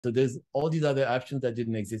So there's all these other options that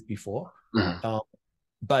didn't exist before. Mm-hmm.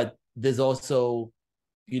 But there's also,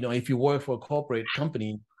 if you work for a corporate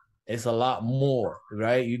company, it's a lot more,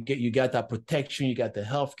 right? You got that protection, you got the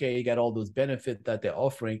healthcare, you got all those benefits that they're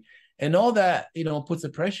offering, and all that, puts a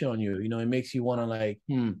pressure on you. It makes you want to like,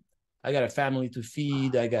 I got a family to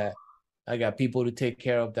feed, I got people to take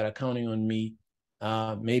care of that are counting on me.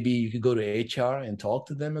 Maybe you could go to HR and talk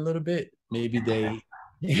to them a little bit. Maybe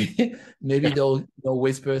maybe they'll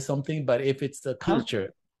whisper something. But if it's the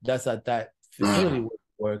culture that's at that facility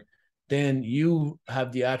work, then you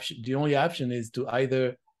have the option. The only option is to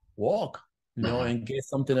either walk, and get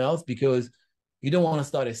something else, because you don't want to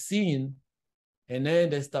start a scene and then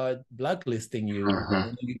they start blacklisting you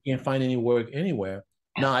and you can't find any work anywhere.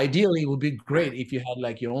 Now, ideally, it would be great if you had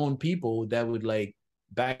like your own people that would like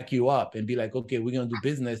back you up and be like, okay, we're going to do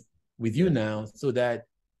business with you now, so that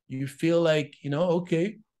you feel like,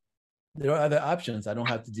 okay, there are other options. I don't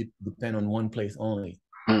have to depend on one place only.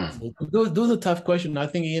 So those are tough questions. I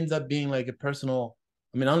think it ends up being like a personal.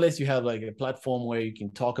 I mean, unless you have like a platform where you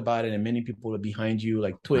can talk about it and many people are behind you,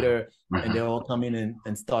 like Twitter, and they all come in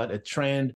and start a trend.